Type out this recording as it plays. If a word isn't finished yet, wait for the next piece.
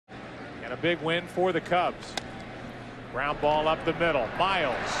And a big win for the Cubs. Ground ball up the middle.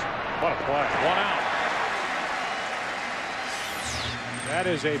 Miles. What a play. 1 out. That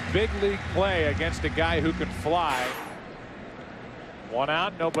is a big league play against a guy who can fly. 1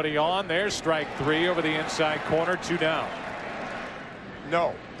 out, nobody on. There's strike 3 over the inside corner. 2 down.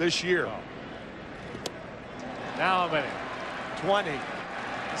 No, this year. Oh. Now how many? 20.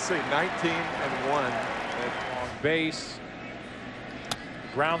 Let's see, 19-1. On base.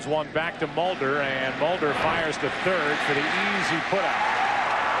 Grounds one back to Mulder, and Mulder fires to third for the easy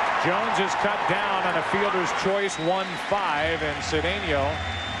putout. Jones is cut down on a fielder's choice 1-5, and Cedeno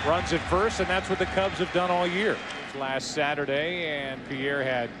runs at first, and that's what the Cubs have done all year. Last Saturday, and Pierre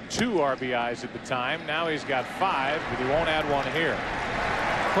had 2 RBIs at the time. Now he's got 5, but he won't add 1 here.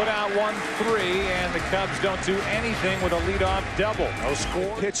 Put out 1-3, and the Cubs don't do anything with a leadoff double. No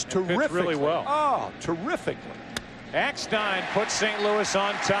score. It's terrific. Really well. Oh, terrifically. Eckstein puts St. Louis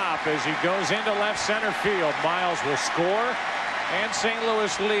on top as he goes into left center field. Miles will score, and St.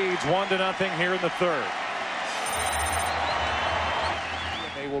 Louis leads 1-0 here in the third.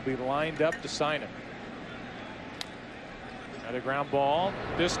 They will be lined up to sign him. Another ground ball,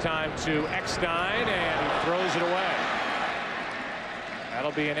 this time to Eckstein, and he throws it away.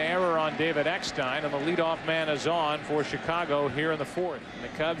 That'll be an error on David Eckstein, and the leadoff man is on for Chicago here in the fourth. And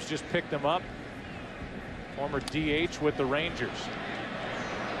the Cubs just picked him up. Former DH with the Rangers.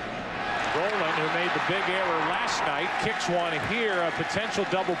 Rolen, who made the big error last night, kicks one here, a potential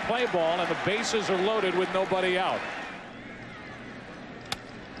double play ball, and the bases are loaded with nobody out.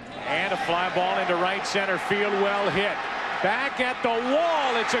 And a fly ball into right center field, well hit. Back at the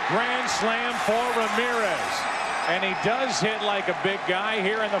wall, it's a grand slam for Ramirez. And he does hit like a big guy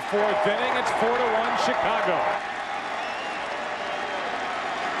here in the fourth inning. It's 4-1 Chicago.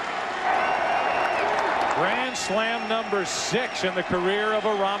 Grand slam number 6 in the career of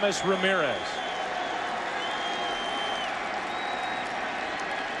Aramis Ramirez.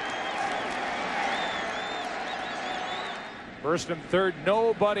 First and third,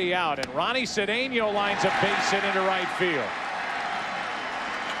 nobody out, and Ronnie Cedeno lines a base hit into right field.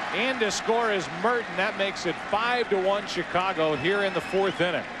 In to score is Merton. That makes it 5-1 Chicago here in the fourth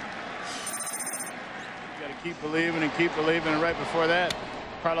inning. You got to keep believing and keep believing. And right before that,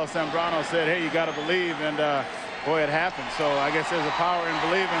 Carlos Zambrano said, "Hey, you got to believe," and boy, it happened. So I guess there's a power in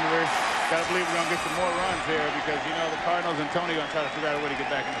believing. We're got to believe we're going to get some more runs here because you know the Cardinals and Tony are going to try to figure out a way to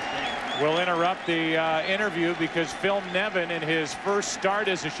get back in this game. We'll interrupt the interview because Phil Nevin, in his first start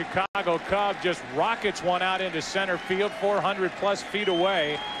as a Chicago Cub, just rockets one out into center field, 400+ feet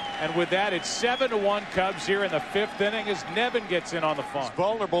away. And with that, it's 7-1 Cubs here in the fifth inning as Nevin gets in on the phone. It's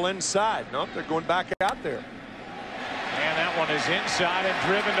vulnerable inside. No, they're going back out there. And that one is inside and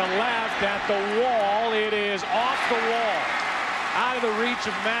driven to left at the wall. It is off the wall, out of the reach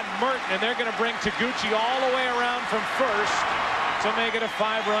of Matt Merton, and they're going to bring Taguchi all the way around from first to make it a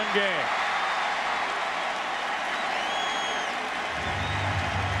 5-run game.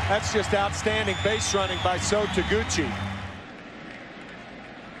 That's just outstanding base running by So Taguchi.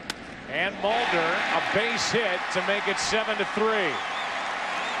 And Mulder, a base hit to make it 7-3.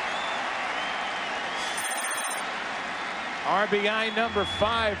 RBI number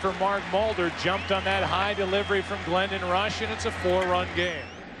 5 for Mark Mulder. Jumped on that high delivery from Glendon Rush, and it's a 4-run game.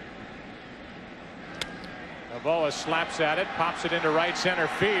 Novoa slaps at it, pops it into right center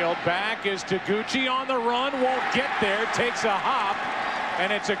field. Back is Taguchi on the run, won't get there, takes a hop,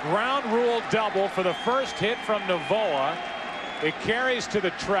 and it's a ground rule double for the first hit from Novoa. It carries to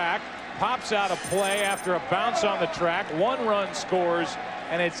the track, pops out a play after a bounce on the track. 1 run scores,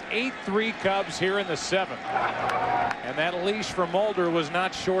 and it's 8-3 Cubs here in the 7th. And that leash for Mulder was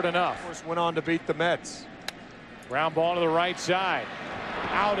not short enough. Went on to beat the Mets. Ground ball to the right side.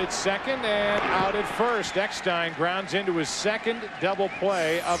 Out at second and out at first. Eckstein grounds into his second double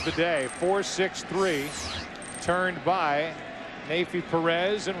play of the day. 4-6-3 turned by Neifi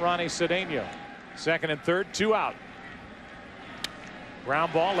Perez and Ronnie Cedeno. Second and third, 2 out.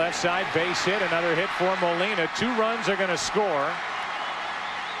 Ground ball left side, base hit. Another hit for Molina. 2 runs are going to score.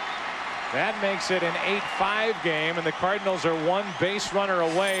 That makes it an 8-5 game, and the Cardinals are 1 base runner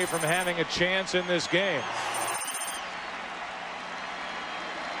away from having a chance in this game.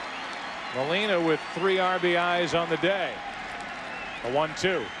 Molina with 3 RBIs on the day. A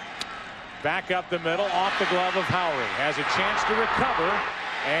 1-2. Back up the middle, off the glove of Howry. Has a chance to recover,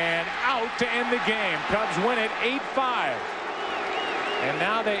 and out to end the game. Cubs win it 8-5. And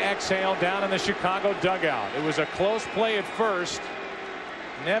now they exhale down in the Chicago dugout. It was a close play at first.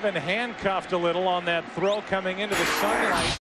 Nevin handcuffed a little on that throw coming into the sunlight.